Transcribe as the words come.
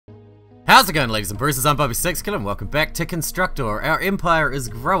How's it going, ladies and bruisers? I'm Bobby6Killer and welcome back to Constructor. Our empire is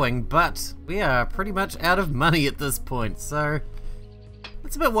growing, but we are pretty much out of money at this point, so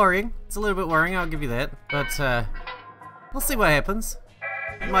it's a bit worrying. It's a little bit worrying, I'll give you that, but we'll see what happens.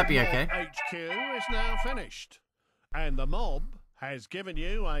 It might be okay. HQ is now finished, and the mob has given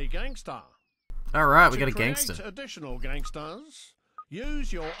you a gangster. Alright, we got a gangster. To create additional gangsters,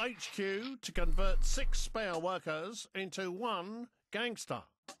 use your HQ to convert 6 spare workers into 1 gangster.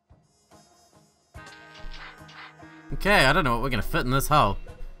 Okay, I don't know what we're gonna fit in this hole.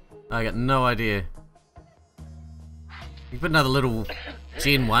 I got no idea. You put another little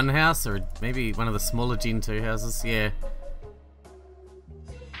Gen 1 house, or maybe one of the smaller Gen 2 houses, yeah.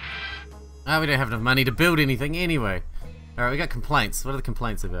 We don't have enough money to build anything anyway. Alright, we got complaints. What are the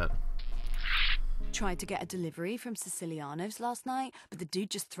complaints about? Tried to get a delivery from Siciliano's last night, but the dude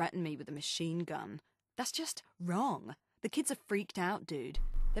just threatened me with a machine gun. That's just wrong. The kids are freaked out, dude.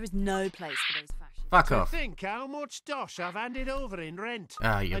 There is no place for those fashions. Fuck off. Think how much dosh I've handed over in rent.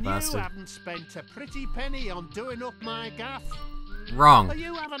 Ah, you and bastard. you haven't spent a pretty penny on doing up my gaff. Wrong. Are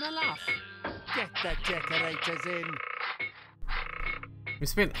you having a laugh? Get the decorators in. We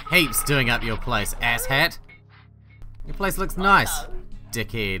spent heaps doing up your place, asshat. Your place looks nice,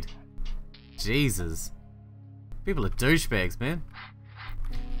 dickhead. Jesus. People are douchebags, man.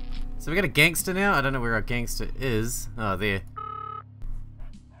 So we got a gangster now? I don't know where our gangster is. Oh, there.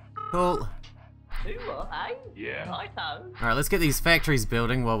 Cool. Yeah. Alright, let's get these factories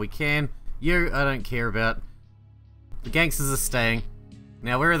building while we can. You, I don't care about. The gangsters are staying.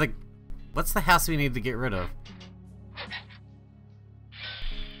 Now, where are the... What's the house we need to get rid of?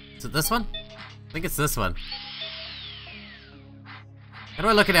 Is it this one? I think it's this one. How do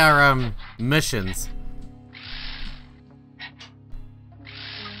I look at our, missions?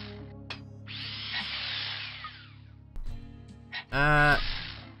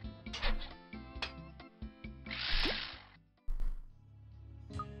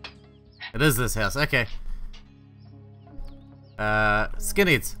 It is this house, okay.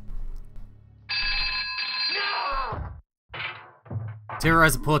 Skinheads.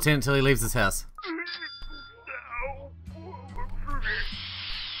 Terrorize a poor tenant until he leaves his house.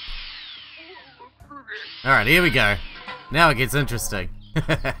 Alright, here we go. Now it gets interesting.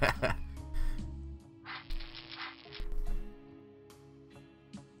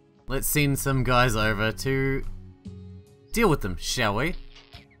 Let's send some guys over to deal with them, shall we?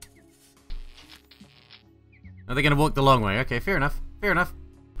 Are they gonna walk the long way? Okay, fair enough. Fair enough.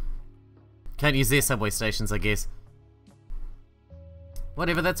 Can't use their subway stations, I guess.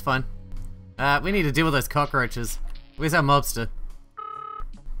 Whatever, that's fine. We need to deal with those cockroaches. Where's our mobster?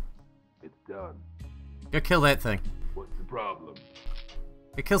 It's done. Go kill that thing. What's the problem?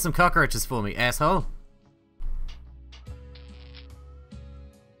 Go kill some cockroaches for me, asshole.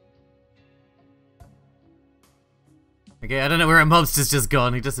 Okay, I don't know where our mobster's just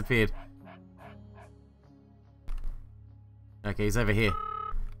gone. He disappeared. Okay, he's over here.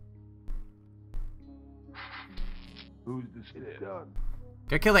 Who's the stiff? Done.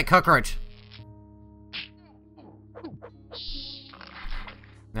 Go kill that cockroach.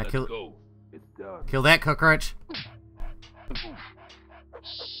 Now Let's go. It's done. kill that cockroach.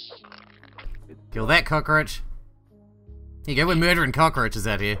 Kill that cockroach. Here you go, we're murdering cockroaches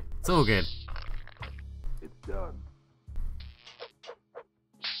out here. It's all good. It's done.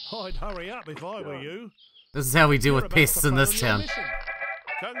 I'd hurry up if I were you. This is how we deal You're with about pests to in this fail your town. mission.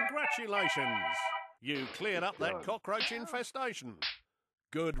 Congratulations. You cleared up that cockroach infestation.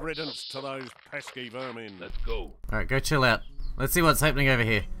 Good riddance to those pesky vermin. Let's go. Alright, go chill out. Let's see what's happening over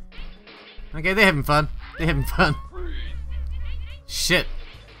here. Okay, they're having fun. They're having fun. Shit.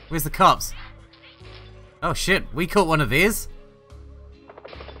 Where's the cops? Oh shit, we caught one of theirs.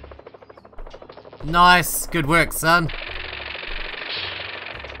 Nice. Good work, son.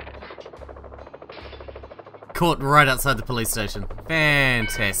 Caught right outside the police station.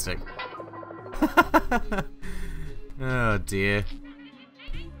 Fantastic. Oh dear.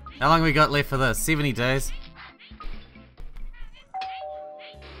 How long we got left for this? 70 days?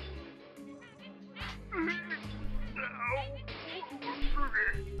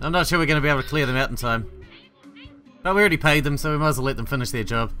 I'm not sure we're going to be able to clear them out in time. But we already paid them, so we might as well let them finish their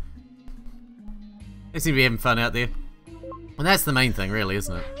job. They seem to be having fun out there. And that's the main thing, really,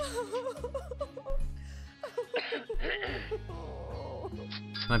 isn't it?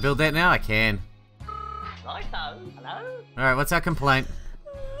 Can I build that now? I can. Hello? Alright, what's our complaint?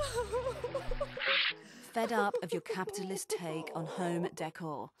 Fed up of your capitalist take on home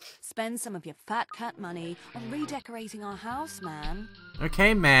decor. Spend some of your fat cat money on redecorating our house, man.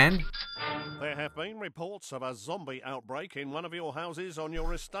 Okay, man. There have been reports of a zombie outbreak in one of your houses on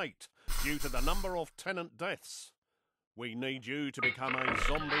your estate. due to the number of tenant deaths. We need you to become a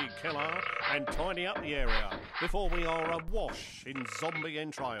zombie killer and tidy up the area before we are awash in zombie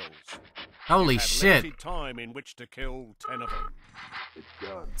entrails. Holy You have shit. limited time in which to kill 10 of them. It's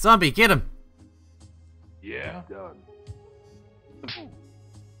done. Zombie, get him. Yeah? It's done.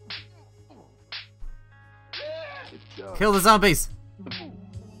 It's done. Kill the zombies.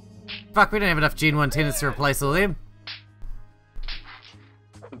 Fuck, we don't have enough Gen 1 tenants to replace all them.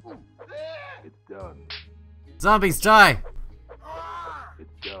 It's done. Zombies, die.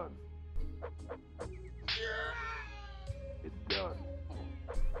 It's done. It's done.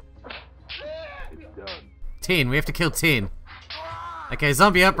 It's done. 10, we have to kill 10. Okay,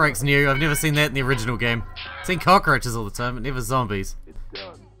 zombie outbreak's new. I've never seen that in the original game. I've seen cockroaches all the time, but never zombies. It's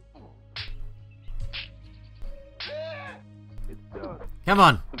done. It's done. Come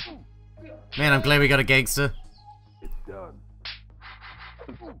on. Man, I'm glad we got a gangster. It's done.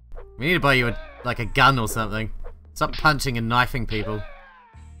 We need to buy you a gun or something. Stop punching and knifing people.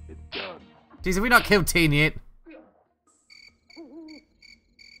 It's done. Jeez, have we not killed 10 yet?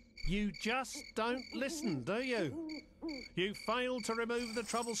 You just don't listen, do you? You failed to remove the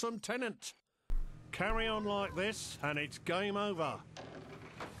troublesome tenant. Carry on like this, and it's game over.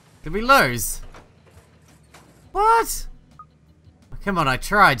 Did we lose? What? Oh, come on, I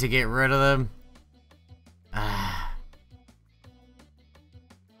tried to get rid of them. Ah.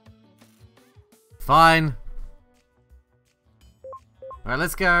 Fine. Alright,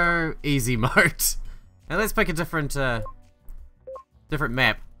 let's go easy mode. Now let's pick a different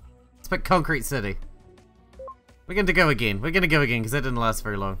map. Let's pick Concrete City. We're going to go again. We're going to go again, because that didn't last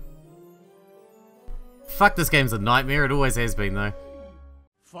very long. Fuck, this game's a nightmare. It always has been, though.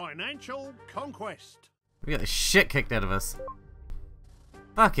 Financial conquest. We got the shit kicked out of us.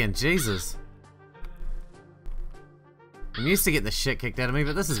 Fucking Jesus. I'm used to get the shit kicked out of me,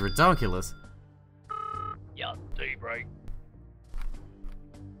 but this is redonkulous. Yeah, D-break.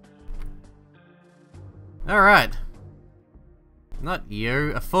 Alright. Not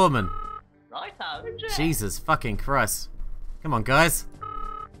you, a foreman. Righto. Jesus fucking Christ. Come on, guys.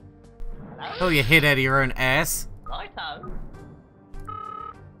 Hello? Pull your head out of your own ass. Righto.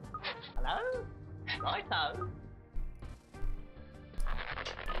 Hello? Righto.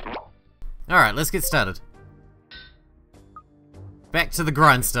 Alright, let's get started. Back to the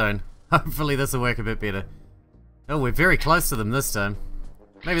grindstone. Hopefully this will work a bit better. Oh, we're very close to them this time.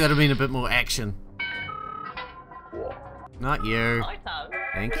 Maybe that'll mean a bit more action. Not you. Righto.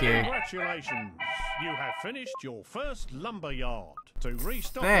 Thank you. Congratulations. You have finished your first lumber yard. To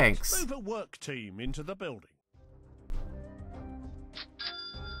restock Thanks. it, move a work team into the building.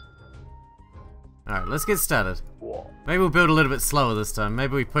 Alright, let's get started. Maybe we'll build a little bit slower this time.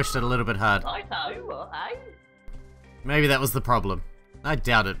 Maybe we pushed it a little bit hard. Righto. Hey? Maybe that was the problem. I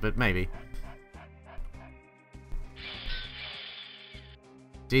doubt it, but maybe.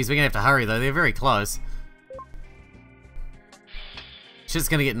 Geez, we're gonna have to hurry though, they're very close. Shit's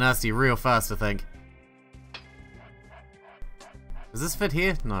gonna get nasty real fast, I think. Does this fit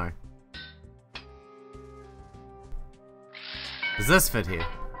here? No. Does this fit here?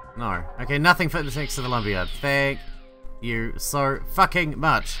 No. Okay, nothing fits next to the lumberyard. Thank you so fucking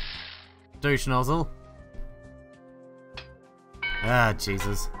much. Douche nozzle. Ah,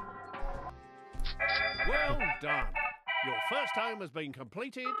 Jesus. Well done. Your first home has been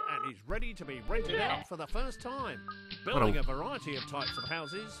completed and is ready to be rented out for the first time. Building a variety of types of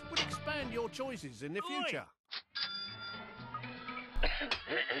houses would expand your choices in the future.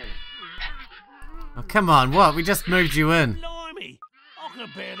 Oh, come on, what? We just moved you in. Blimey! I can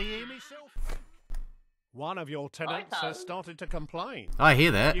barely hear myself. One of your tenants has started to complain. I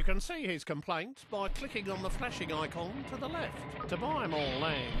hear that. You can see his complaint by clicking on the flashing icon to the left. To buy more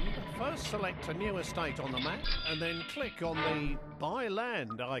land, first select a new estate on the map and then click on the Buy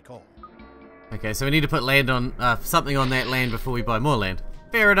Land icon. Okay, so we need to put land on, something on that land before we buy more land.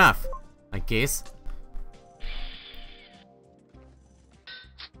 Fair enough, I guess.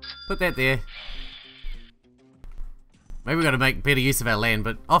 Put that there. Maybe we gotta make better use of our land,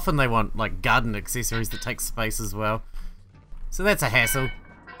 but often they want, like, garden accessories that take space as well. So that's a hassle.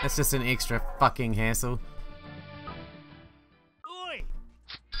 That's just an extra fucking hassle. Oi!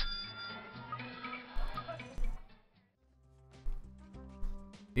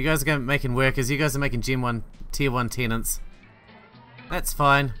 You guys are making workers, you guys are making Gen 1, Tier 1 tenants. That's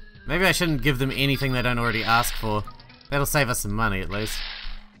fine. Maybe I shouldn't give them anything they don't already ask for. That'll save us some money, at least.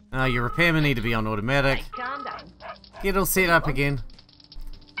 Your repairmen need to be on automatic. Hey, calm down. Get all set up again.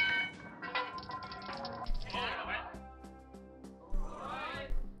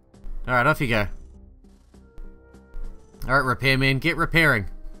 Alright, off you go. Alright, repairmen, get repairing.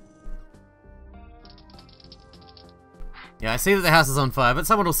 Yeah, I see that the house is on fire, but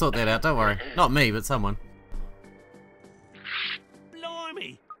someone will sort that out, don't worry. Not me, but someone.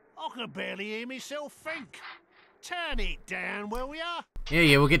 Blimey, I can barely hear myself think. Turn it down, will ya?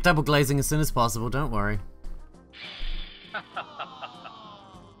 Yeah, we'll get double glazing as soon as possible, don't worry.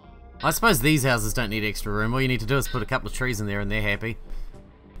 I suppose these houses don't need extra room. All you need to do is put a couple of trees in there and they're happy.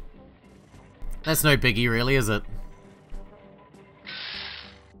 That's no biggie really, is it?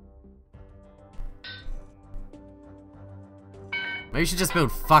 Maybe we should just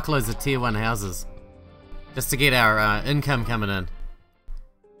build fuckloads of tier 1 houses. Just to get our income coming in.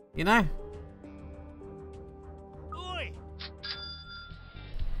 You know? Oi!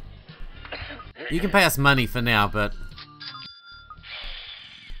 You can pay us money for now, but...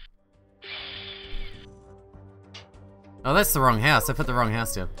 Oh, that's the wrong house. I put the wrong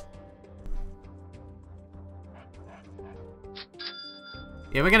house down.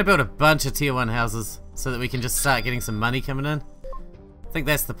 Yeah, we're gonna build a bunch of tier 1 houses so that we can just start getting some money coming in. I think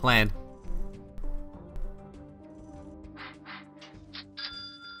that's the plan.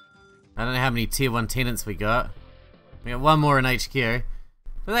 I don't know how many tier 1 tenants we got. We got one more in HQ,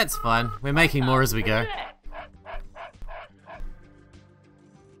 but that's fine. We're making more as we go.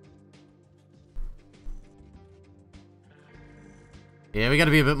 Yeah, we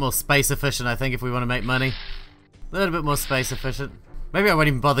gotta be a bit more space efficient, I think, if we want to make money. A little bit more space efficient. Maybe I won't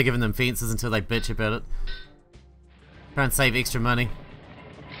even bother giving them fences until they bitch about it. Try and save extra money.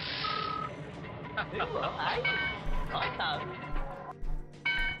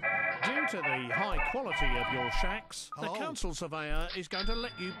 Due to the high quality of your shacks, the council surveyor is going to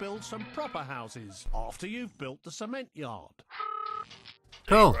let you build some proper houses after you've built the cement yard.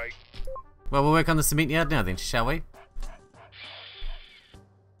 Cool. Well, we'll work on the cement yard now then, shall we?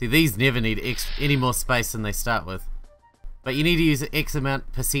 See, these never need any more space than they start with. But you need to use X amount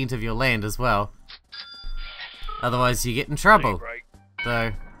 % of your land as well. Otherwise you get in trouble.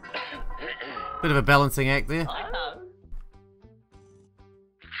 So, bit of a balancing act there.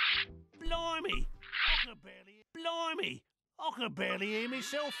 Blimey, I can barely hear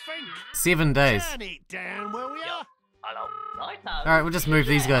myself think. 7 days. Turn it down, will ya? Alright, we'll just move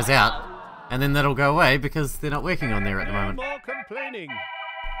these guys out. And then that'll go away because they're not working on there at the No moment. more complaining.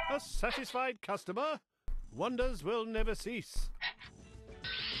 A satisfied customer. Wonders will never cease.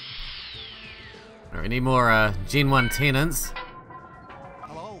 Alright, we need more Gen 1 tenants.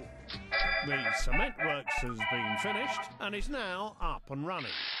 Hello. The cement works has been finished and is now up and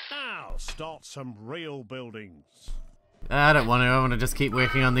running. Now start some real buildings. I don't want to. I want to just keep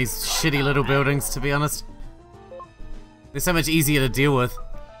working on these shitty little buildings, to be honest. They're so much easier to deal with.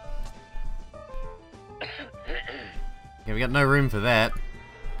 Yeah, we got no room for that.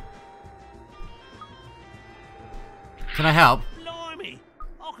 Can I help? Blimey,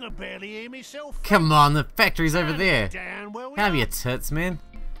 I can barely hear myself. Come on, the factory's over there. Down, will Have ya? your tits, man.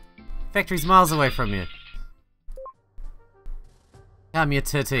 Factory's miles away from you. Calm your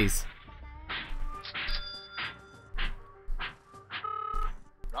titties.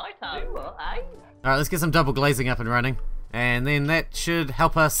 Alright, let's get some double glazing up and running. And then that should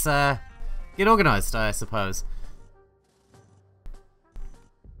help us get organised, I suppose.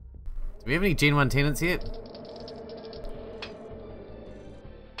 Do we have any Gen 1 tenants yet?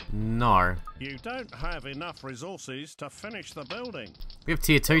 No. You don't have enough resources to finish the building. We have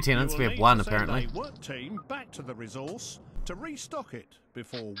tier 2 tenants, You we will have need one to send apparently. a work team back to the resource to restock it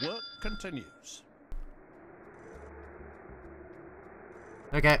before work continues.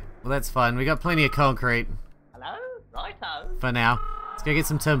 Okay, well that's fine. We got plenty of concrete Hello? Righto. for now. Let's go get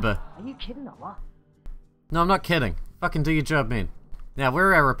some timber. Are you kidding or what? No, I'm not kidding. Fucking do your job, man. Now, where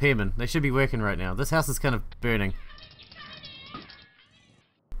are our repairmen? They should be working right now. This house is kind of burning.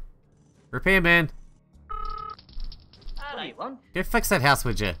 Repairman, What do you want? go fix that house,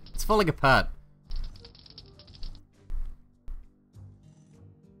 would you? It's falling apart.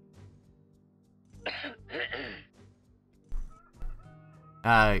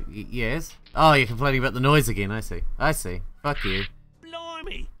 Yes? Oh, you're complaining about the noise again, I see. I see. Fuck you.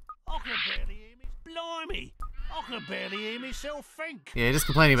 Blimey, I can barely hear me. Blimey, I can barely hear myself think. Yeah, just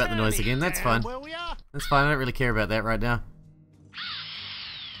complaining about the noise Turn it again, that's down, fine. will ya? That's fine, I don't really care about that right now.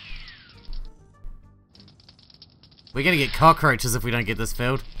 We're gonna get cockroaches if we don't get this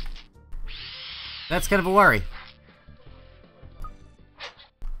filled. That's kind of a worry.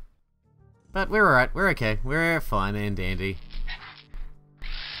 But we're alright, we're okay. We're fine and dandy. I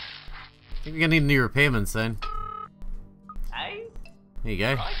think we're gonna need a new repairman soon. Hey? There you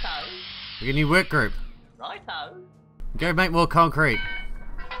go. Righto. We get a new work group. Righto. Go make more concrete.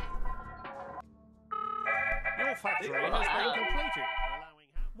 Your factory has been completed, allowing...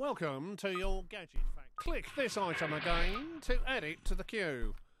 Welcome to your gadget factory. Click this item again to add it to the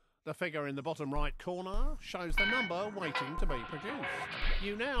queue. The figure in the bottom right corner shows the number waiting to be produced.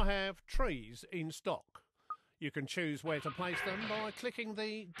 You now have trees in stock. You can choose where to place them by clicking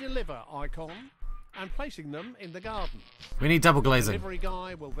the deliver icon and placing them in the garden. We need double The glazing. delivery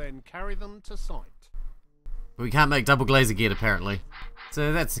guy will then carry them to site. But we can't make double glazing yet, apparently.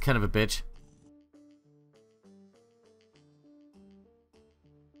 So that's kind of a bitch.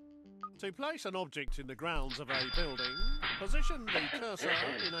 To place an object in the grounds of a building, position the cursor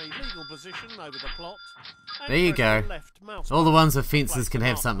in a legal position over the plot. And There you press go. the left mouse All the button ones with to fences place can the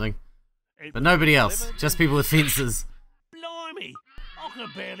have marker. something. It But will nobody be else. delivered Just in- people with fences. Blimey! I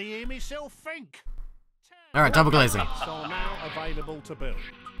can barely hear myself think. Alright, double glazing. Units are now available to build.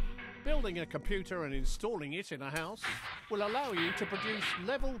 Building a computer and installing it in a house will allow you to produce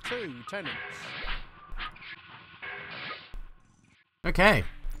level 2 tenants. Okay.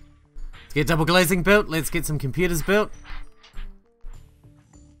 Let's get double glazing built. Let's get some computers built.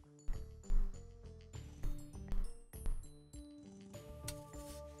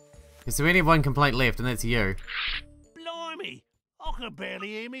 Okay, so we only have one complaint left, and that's you. Blimey! I can barely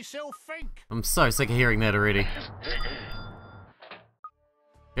hear myself think. I'm so sick of hearing that already.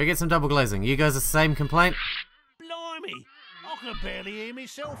 Go get some double glazing. You guys the same complaint? Blimey! I can barely hear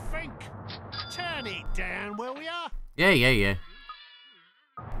myself think. Turn it down, will ya? Yeah.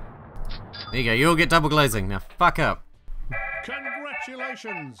 There you go. You all get double glazing. Now fuck up.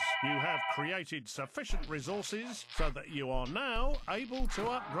 Congratulations! You have created sufficient resources so that you are now able to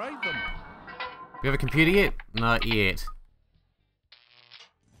upgrade them. We have a computer yet? Not yet.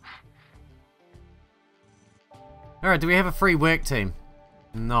 Alright, do we have a free work team?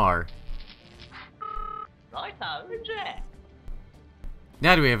 No. Righto, Jack.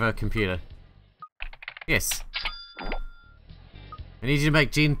 Now do we have a computer? Yes. I need you to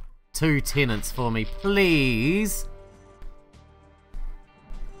make Gen 2 tenants for me, please.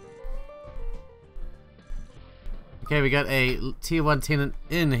 Okay, we got a tier 1 tenant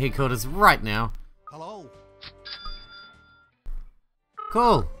in headquarters right now. Hello?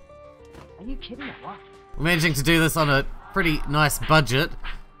 Cool. Are you kidding or what? We're managing to do this on a pretty nice budget.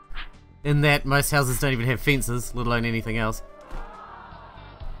 In that most houses don't even have fences, let alone anything else.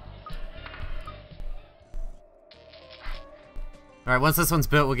 Alright, once this one's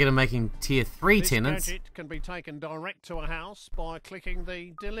built, we'll get them making tier 3 This tenants. gadget can be taken direct to a house by clicking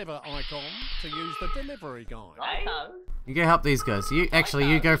the deliver icon to use the delivery guide. Righto. You go help these guys. You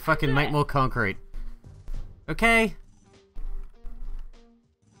go fucking make more concrete. Okay?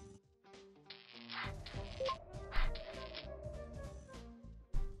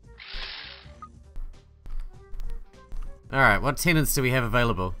 Alright, what tenants do we have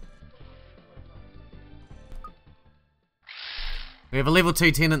available? We have a level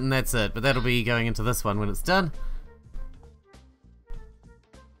 2 tenant and that's it, but that'll be going into this one when it's done.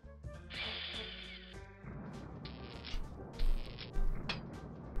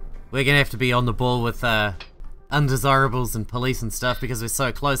 We're gonna have to be on the ball with undesirables and police and stuff because we're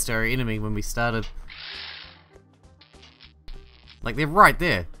so close to our enemy when we started. Like, they're right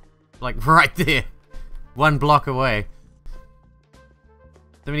there. Like, right there. 1 block away.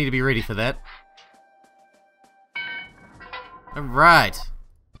 So we need to be ready for that. Alright.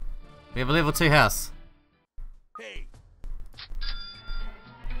 We have a level 2 house. Hey,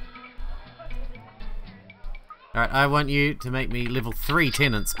 Alright, I want you to make me level 3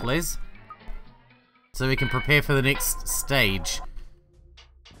 tenants, please. So we can prepare for the next stage.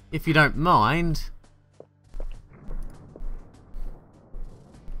 If you don't mind.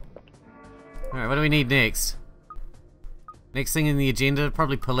 Alright, what do we need next? Next thing in the agenda,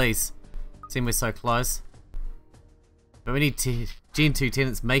 probably police. Seeing we're so close. But we need Gen 2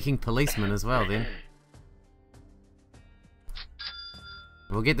 tenants making policemen as well then.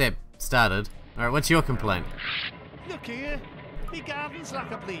 We'll get that started. Alright, what's your complaint? look here. Me garden's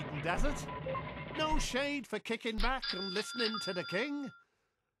like a bleeding desert. No shade for kicking back and listening to the king.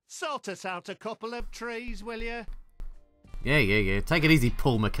 Sort us out a couple of trees, will you? Yeah. Take it easy,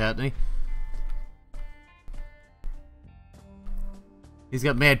 Paul McCartney. He's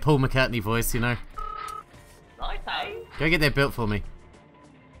got mad Paul McCartney voice, you know. Righto. Go get that built for me.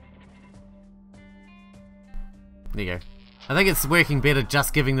 There you go. I think it's working better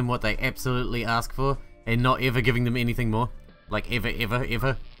just giving them what they absolutely ask for and not ever giving them anything more. Like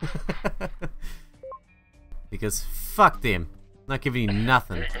ever. Because fuck them. Not giving you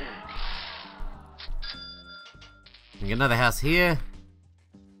nothing. We got another house here.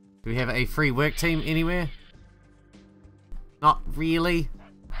 Do we have a free work team anywhere? Not really.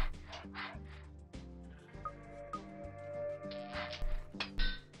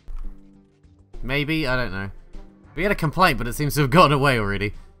 Maybe? I don't know. We had a complaint, but it seems to have gone away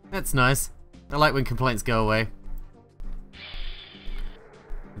already. That's nice. I like when complaints go away.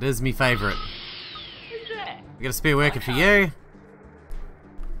 It is me favourite. We got a spare worker for you.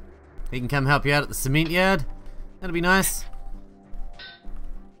 He can come help you out at the cement yard. That'll be nice.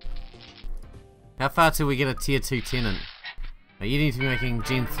 How far till we get a tier 2 tenant? Oh, you need to be making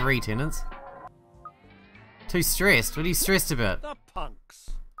Gen 3 tenants. Too stressed? What are you stressed about? The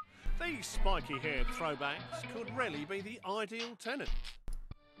punks. These spiky-haired throwbacks could really be the ideal tenant.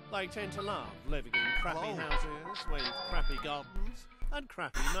 They tend to love living in crappy houses with crappy gardens and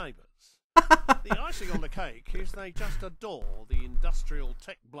crappy neighbours. The icing on the cake is they just adore the industrial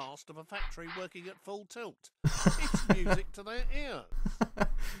tech blast of a factory working at full tilt. It's music to their ears.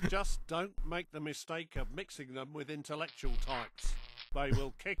 Just don't make the mistake of mixing them with intellectual types. They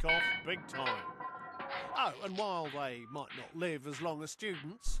will kick off big time. Oh, and while they might not live as long as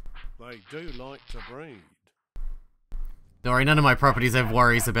students, they do like to breed. Don't worry, none of my properties have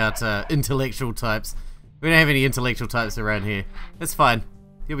worries about intellectual types. We don't have any intellectual types around here. That's fine.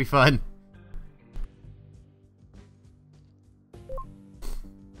 You'll be fine.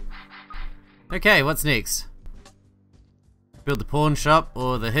 Okay, what's next? Build the pawn shop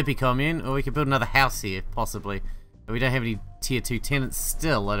or the hippie commune, or we could build another house here, possibly. But we don't have any tier 2 tenants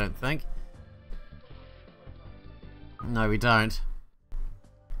still, I don't think. No, we don't.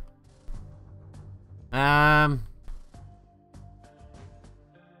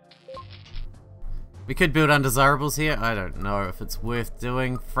 We could build undesirables here. I don't know if it's worth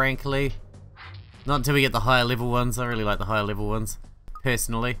doing, frankly. Not until we get the higher level ones. I really like the higher level ones,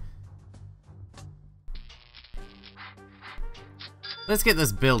 personally. Let's get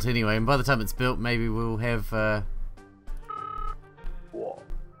this built anyway, and by the time it's built, maybe we'll have,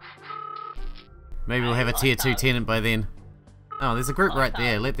 maybe we'll have a tier 2 tenant by then. Oh, there's a group right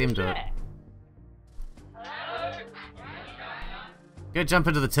there. Let them do it. Go jump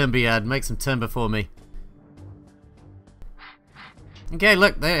into the timber yard, make some timber for me. Okay,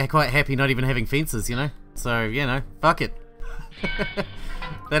 look, they're quite happy not even having fences, you know? So, you know, fuck it.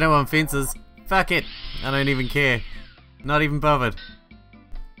 They don't want fences. Fuck it. I don't even care. Not even bothered.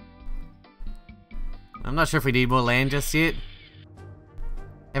 I'm not sure if we need more land just yet.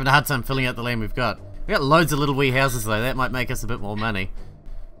 Having a hard time filling out the land we've got. We got loads of little wee houses though, that might make us a bit more money.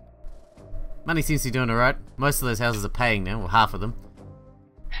 Money seems to be doing alright. Most of those houses are paying now, or half of them.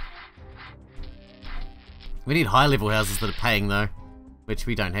 We need high level houses that are paying though, which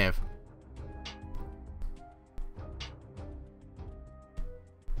we don't have.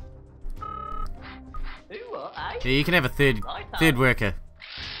 Yeah, you can have a third worker.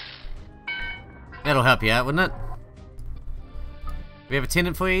 That'll help you out, wouldn't it? We have a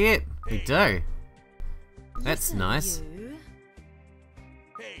tenant for you yet? We do. That's nice.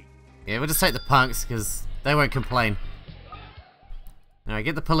 Yeah, we'll just take the punks because they won't complain. Alright,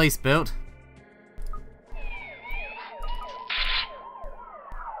 get the police built.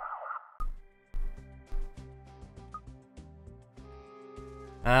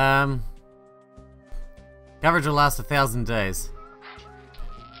 Coverage will last 1,000 days.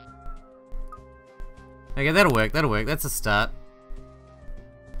 Okay, that'll work, that's a start.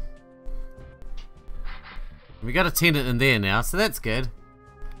 We got a tenant in there now, so that's good.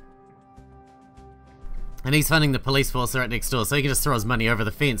 And he's funding the police force right next door, so he can just throw his money over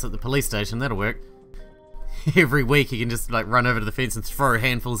the fence at the police station, that'll work. Every week he can just like run over to the fence and throw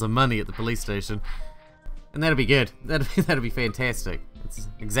handfuls of money at the police station. And that'll be good, that'll be fantastic. That's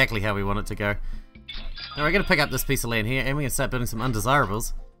exactly how we want it to go. Now we're going to pick up this piece of land here, and we're going to start building some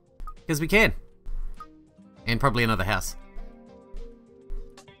undesirables. Because we can. And probably another house.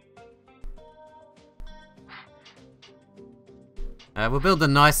 We'll build the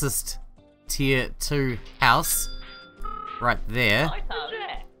nicest tier 2 house right there.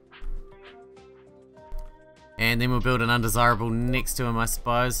 And then we'll build an undesirable next to him, I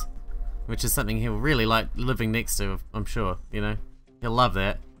suppose. Which is something he'll really like living next to, I'm sure, you know. He'll love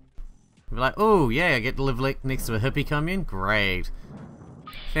that. He'll be like, oh yeah, I get to live next to a hippie commune? Great.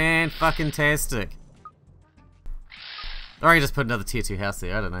 Fan-fucking-tastic. Or I just put another tier 2 house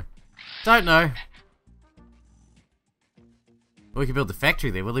there, I don't know. Don't know. We could build the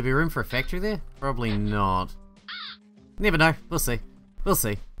factory there. Will there be room for a factory there? Probably not. Never know. We'll see. We'll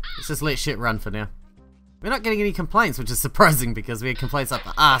see. Let's just let shit run for now. We're not getting any complaints, which is surprising because we had complaints up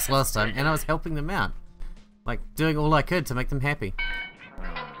the arse last time and I was helping them out. Like, doing all I could to make them happy.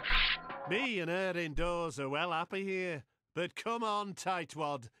 Me and her indoors are well happy here. But come on,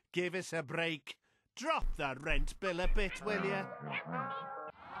 tightwad, give us a break. Drop the rent bill a bit, will ya?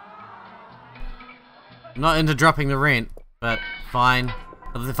 I'm not into dropping the rent, but fine.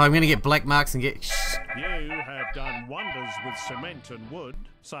 If I'm gonna get black marks and get... You have done wonders with cement and wood,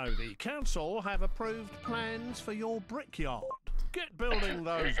 so the council have approved plans for your brickyard. Get building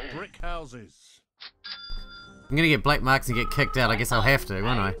those brick houses. I'm gonna get black marks and get kicked out. I guess I'll have to,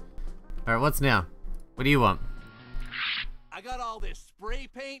 won't I? Alright, what's now? What do you want? I got all this spray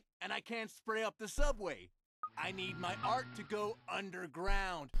paint, and I can't spray up the subway. I need my art to go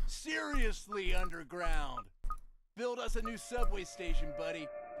underground. Seriously underground. Build us a new subway station, buddy.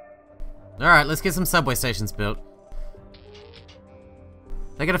 Alright, let's get some subway stations built.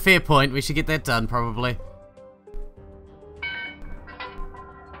 They got a fair point. We should get that done, probably.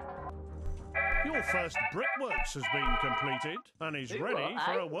 Your first brickworks has been completed and is ready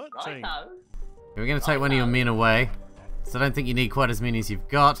for a work team. We're gonna take one of your men away. So I don't think you need quite as many as you've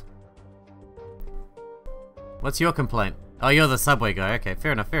got. What's your complaint? Oh, you're the subway guy. Okay,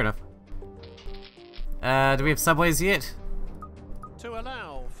 fair enough, fair enough. Do we have subways yet? To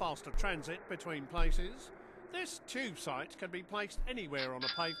allow faster transit between places, this tube site can be placed anywhere on a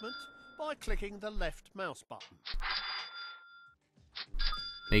pavement by clicking the left mouse button.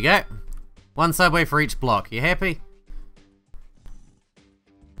 There you go. One subway for each block. You happy?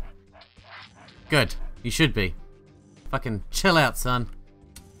 Good. You should be. Fucking chill out, son.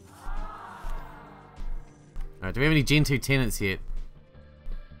 Alright, do we have any Gen 2 tenants yet?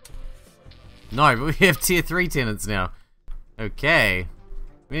 No, but we have Tier 3 tenants now. Okay.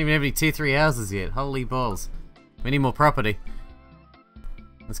 We don't even have any Tier 3 houses yet. Holy balls. We need more property.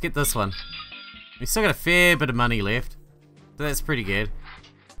 Let's get this one. We still got a fair bit of money left. So that's pretty good.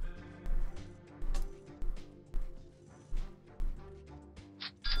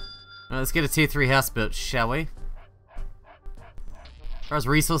 Alright, let's get a Tier 3 house built, shall we? As far as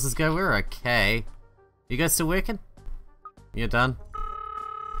resources go, we're okay. You guys still working? You're done?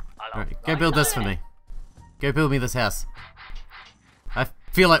 Alright, go build this for me. Go build me this house. I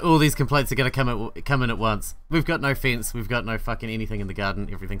feel like all these complaints are gonna come in at once. We've got no fence, we've got no fucking anything in the garden,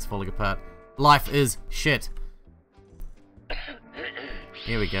 everything's falling apart. Life is shit.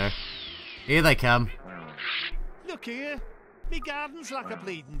 Here we go. Here they come. Look here, me garden's like a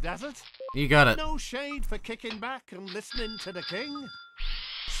bleeding desert. You got it. No shade for kicking back and listening to the king.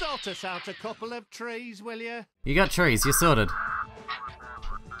 Sort us out a couple of trees, will you? You got trees, you're sorted.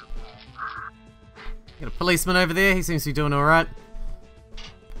 Got a policeman over there, he seems to be doing alright.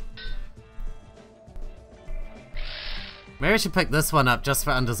 Maybe I should pick this one up just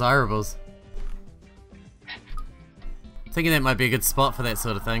for undesirables. Thinking that might be a good spot for that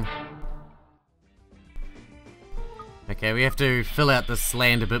sort of thing. Okay, we have to fill out this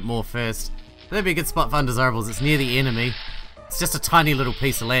land a bit more first. That'd be a good spot for undesirables, it's near the enemy. It's just a tiny little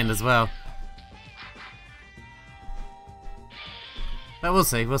piece of land as well. But we'll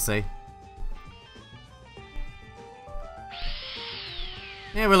see, we'll see.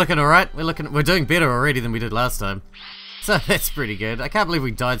 Yeah, we're looking alright. We're doing better already than we did last time. So that's pretty good. I can't believe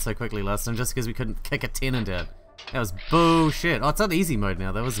we died so quickly last time just because we couldn't kick a tenant out. That was bullshit. Oh, it's on easy mode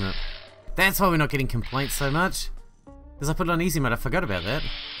now though, isn't it? That's why we're not getting complaints so much. Because I put it on easy mode, I forgot about that.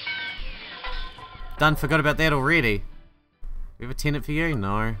 Done, forgot about that already. We have a tenant for you?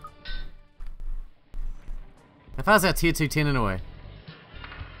 No. How far's our tier 2 tenant away?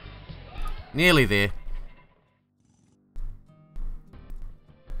 Nearly there.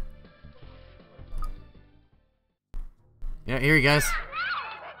 Yeah, here he goes.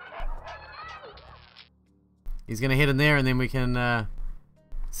 He's gonna head in there and then we can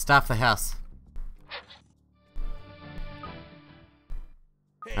staff the house.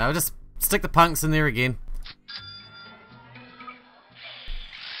 I'll just stick the punks in there again.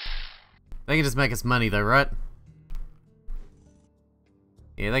 They can just make us money though, right?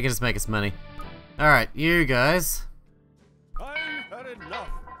 Yeah, they can just make us money. Alright, you guys. I've had enough.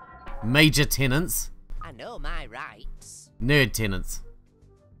 Major tenants. I know my rights. Nerd tenants.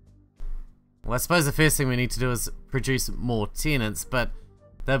 Well, I suppose the first thing we need to do is produce more tenants, but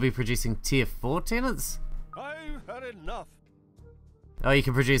they'll be producing tier 4 tenants? I've had enough. Oh, you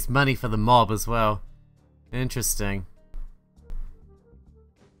can produce money for the mob as well. Interesting.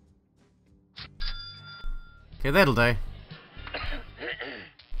 Okay, that'll do.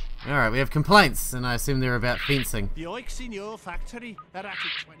 Alright, we have complaints, and I assume they're about fencing. The oiks in your factory are at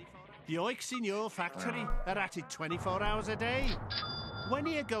it 24. The oiks in your factory are at it 24 hours a day. When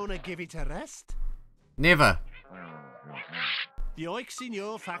are you gonna give it a rest? Never. The oiks in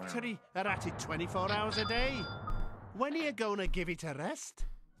your factory are at it 24 hours a day. When are you gonna give it a rest?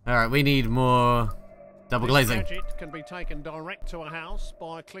 Alright, we need more double glazing. This gadget can be taken direct to a house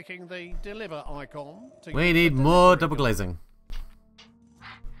by clicking the deliver icon. We need more double glazing.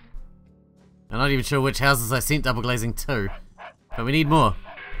 I'm not even sure which houses I sent double glazing to. But we need more.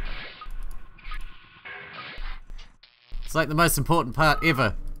 It's like the most important part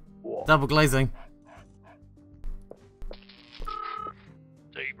ever. Double glazing.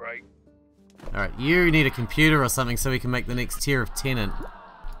 T-break. Alright, you need a computer or something so we can make the next tier of tenant.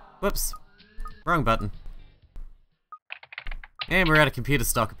 Whoops. Wrong button. And we're out of computer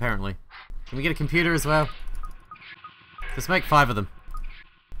stock apparently. Can we get a computer as well? Let's make 5 of them.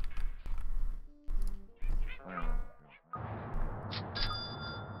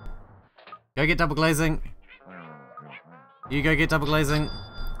 Go get double glazing. You go get double glazing.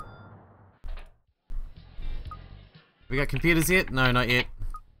 We got computers yet? No, not yet.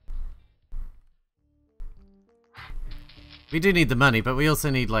 We do need the money, but we also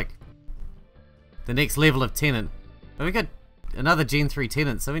need, like, the next level of tenant. But we got another Gen 3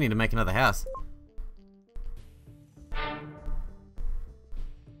 tenant, so we need to make another house.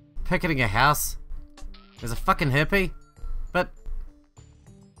 Picketing a house? There's a fucking hippie? But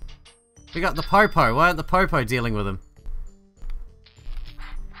we got the Popo. Why aren't the Popo dealing with him?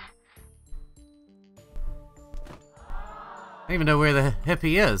 I don't even know where the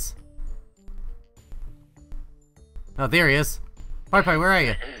hippie is. Oh, there he is. Popo, where are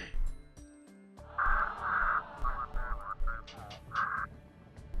you?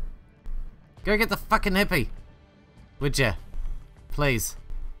 Go get the fucking hippie. Would ya? Please.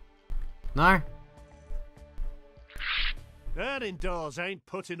 No? That indoors ain't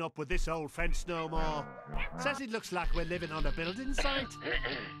putting up with this old fence no more. Says it looks like we're living on a building site.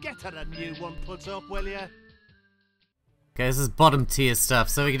 Get her a new one put up, will ya? Okay, this is bottom tier stuff,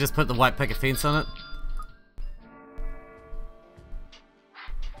 so we can just put the white picket fence on it.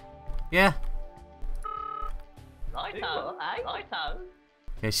 Yeah. Righto, eh? Righto.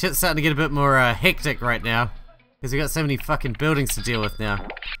 Okay, shit's starting to get a bit more hectic right now. Because we got so many fucking buildings to deal with now.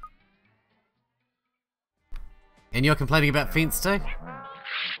 And you're complaining about fence too?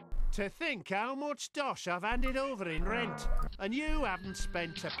 To think how much dosh I've handed over in rent, and you haven't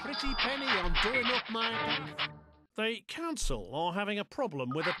spent a pretty penny on doing up my gaff. The council are having a problem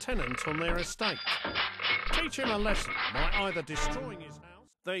with a tenant on their estate. Teach him a lesson by either destroying his house.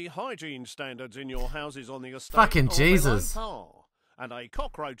 The hygiene standards in your houses on the estate Fucking are Jesus. below par, and a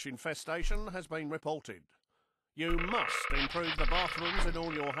cockroach infestation has been reported. You must improve the bathrooms in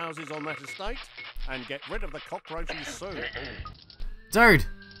all your houses on that estate and get rid of the cockroaches soon. Dude!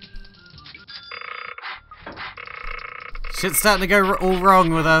 Shit's starting to go all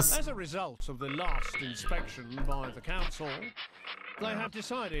wrong with us. As a result of the last inspection by the council, they have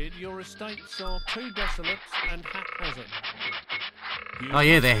decided your estates are too desolate and haphazard. You Oh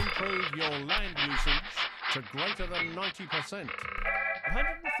yeah, must they're... improve your land usage to greater than 90%.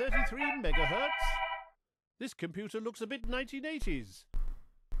 133 megahertz? This computer looks a bit 1980s.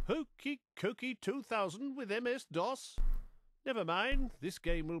 Hokey cokey 2000 with MS-DOS? Never mind, this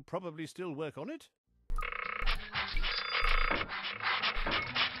game will probably still work on it.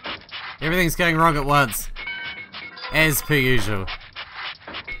 Everything's going wrong at once. As per usual.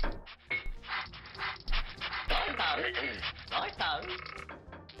 Righto. Righto.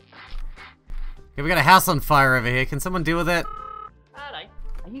 Okay, we got a house on fire over here. Can someone deal with that? Hello.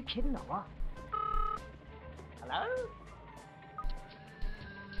 Are you kidding or what? Hello?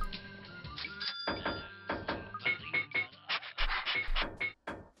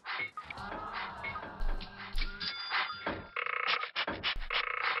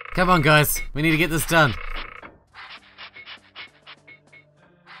 Come on, guys. We need to get this done.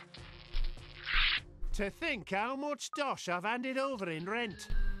 To think how much dosh I've handed over in rent,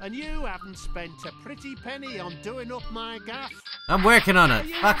 and you haven't spent a pretty penny on doing up my gaff. I'm working on it. Are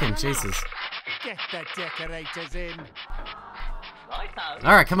you Fucking having a laugh? Jesus. Get the decorators in. Righto.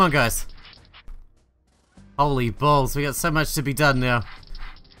 Alright, come on, guys. Holy balls, we got so much to be done now.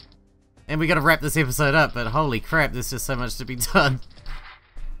 And we gotta wrap this episode up, but holy crap, there's just so much to be done.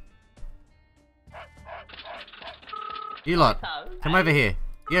 You lot, come over here.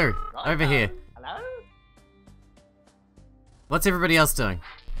 You, over here. Hello? What's everybody else doing?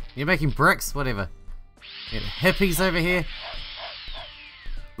 You're making bricks? Whatever. Yeah, hippies over here.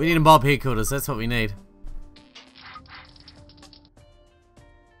 We need a mob headquarters, that's what we need.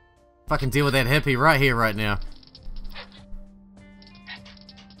 Fucking deal with that hippie right here, right now.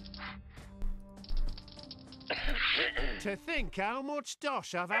 To think how much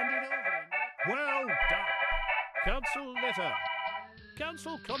dosh I've handed over in. Well done. Council letter.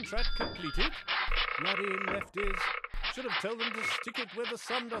 Council contract completed. Bloody lefties. Should have told them to stick it where the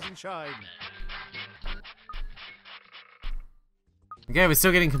sun doesn't shine. Okay, we're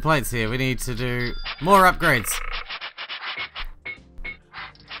still getting complaints here. We need to do more upgrades.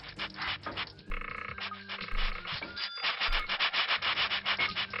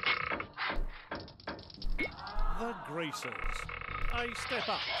 the greasers. A step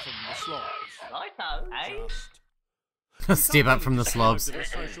up from the slobs. Righto, eh? Just. Step up from the slobs. Described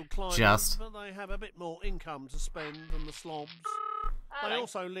as social climbers, Just. but they have a bit more income to spend than the slobs. They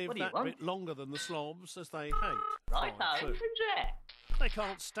also live What do you that want? bit longer than the slobs, as they hate Righto, fried food. Jack. They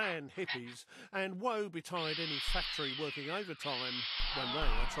can't stand hippies, and woe betide any factory working overtime when they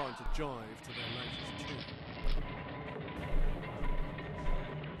are trying to jive to their latest tune.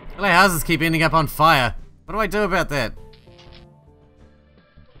 LA houses keep ending up on fire. What do I do about that?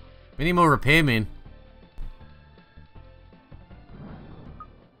 We need more repairmen.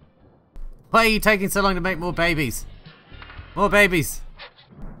 Why are you taking so long to make more babies? More babies.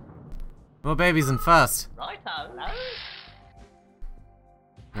 More babies and fast. Righto, no?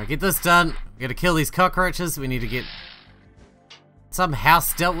 Now get this done. We gotta kill these cockroaches. We need to get some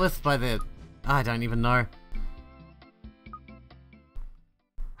house dealt with by the... I don't even know.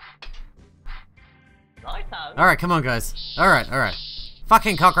 Righto. Alright, come on guys. Alright.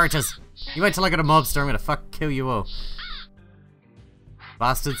 Fucking cockroaches. You wait till I get a mobster, I'm gonna kill you all.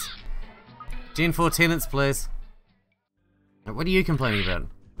 Bastards. Gen 4 tenants, please. Now, what are you complaining about?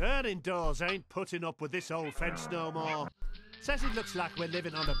 That indoors ain't putting up with this old fence no more. Says it looks like we're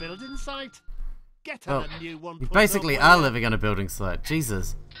living on a building site. Get Well, a new one. You put basically up, are will ya? living on a building site.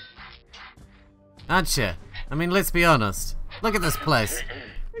 Jesus. Aren't you? I mean, let's be honest. Look at this place.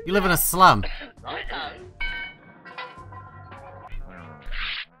 You live in a slum. Righto.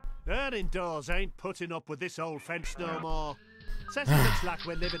 That indoors ain't putting up with this old fence no more. Says it looks like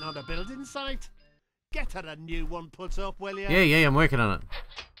we're living on a building site. Get her a new one put up, will ya? Yeah, I'm working on it.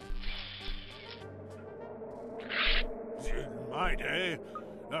 In my day,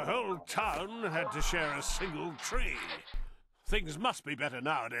 the whole town had to share a single tree. Things must be better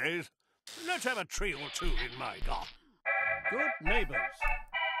nowadays. Let's have a tree or two in my garden. Good neighbours.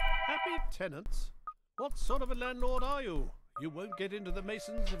 Happy tenants. What sort of a landlord are you? You won't get into the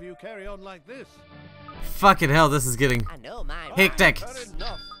Masons if you carry on like this. Fucking hell, this is getting I know mine. hectic. Had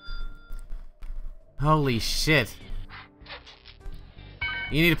enough. Holy shit.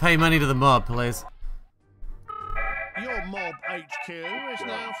 You need to pay money to the mob, please. Your mob HQ is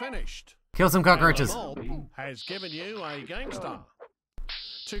now finished. Kill some cockroaches. And the mob has given you a gangster.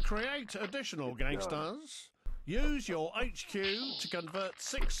 To create additional gangsters, use your HQ to convert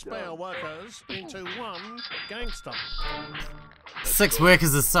 6 spare workers into 1 gangster. 6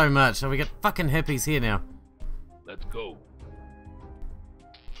 workers is so much. Oh, we got fucking hippies here now. Let's go.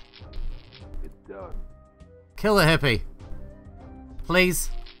 It's done. Kill the hippie. Please.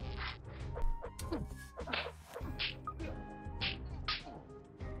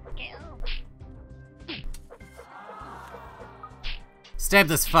 Stab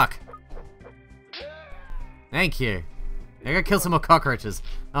this fuck. Thank you. I gotta kill some more cockroaches.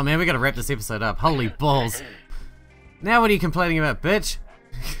 Oh man, we gotta wrap this episode up. Holy balls. Now what are you complaining about, bitch?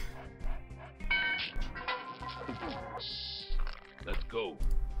 Let's go.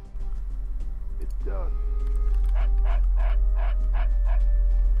 It's done.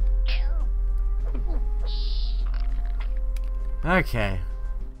 Okay.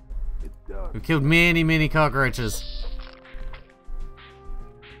 It's done. We've killed many cockroaches.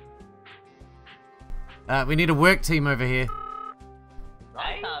 We need a work team over here.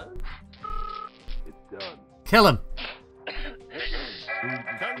 Righto. It's done. Kill him.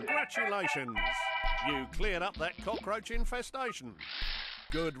 Congratulations! You cleared up that cockroach infestation.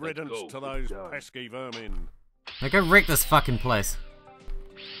 Good riddance go. to those Done. pesky vermin. Now go wreck this fucking place.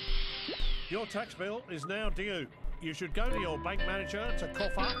 Your tax bill is now due. You should go to your bank manager to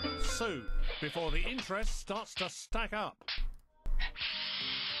cough up soon, before the interest starts to stack up.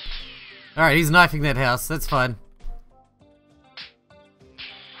 Alright, he's knifing that house. That's fine.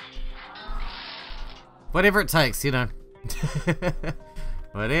 Whatever it takes, you know.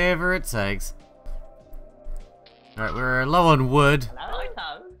 Whatever it takes. Alright, we're low on wood.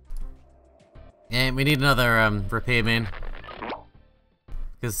 Righto. And we need another repairman.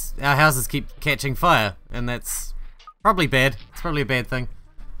 Because our houses keep catching fire. And that's probably bad. It's probably a bad thing,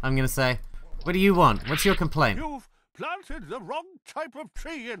 I'm gonna say. What do you want? What's your complaint? You've planted the wrong type of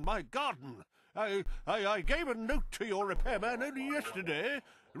tree in my garden. I gave a note to your repairman only yesterday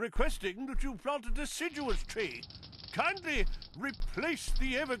requesting that you plant a deciduous tree. Kindly replace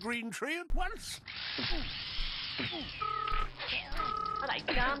the evergreen tree at once. Alright,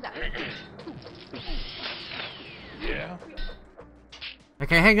 calm down. Yeah.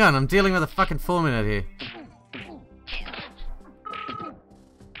 Okay, hang on. I'm dealing with a fucking foreman out here.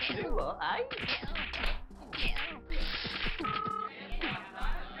 Do what, eh?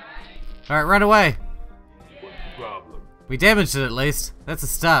 Alright, run away. What's the problem? We damaged it at least. That's a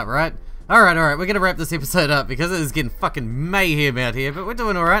start, right? Alright, we're gonna wrap this episode up because it is getting fucking mayhem out here, but we're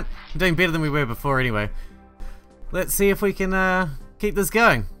doing alright. We're doing better than we were before anyway. Let's see if we can keep this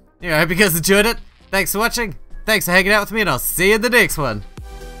going. Anyway, I hope you guys enjoyed it. Thanks for watching, thanks for hanging out with me, and I'll see you in the next one.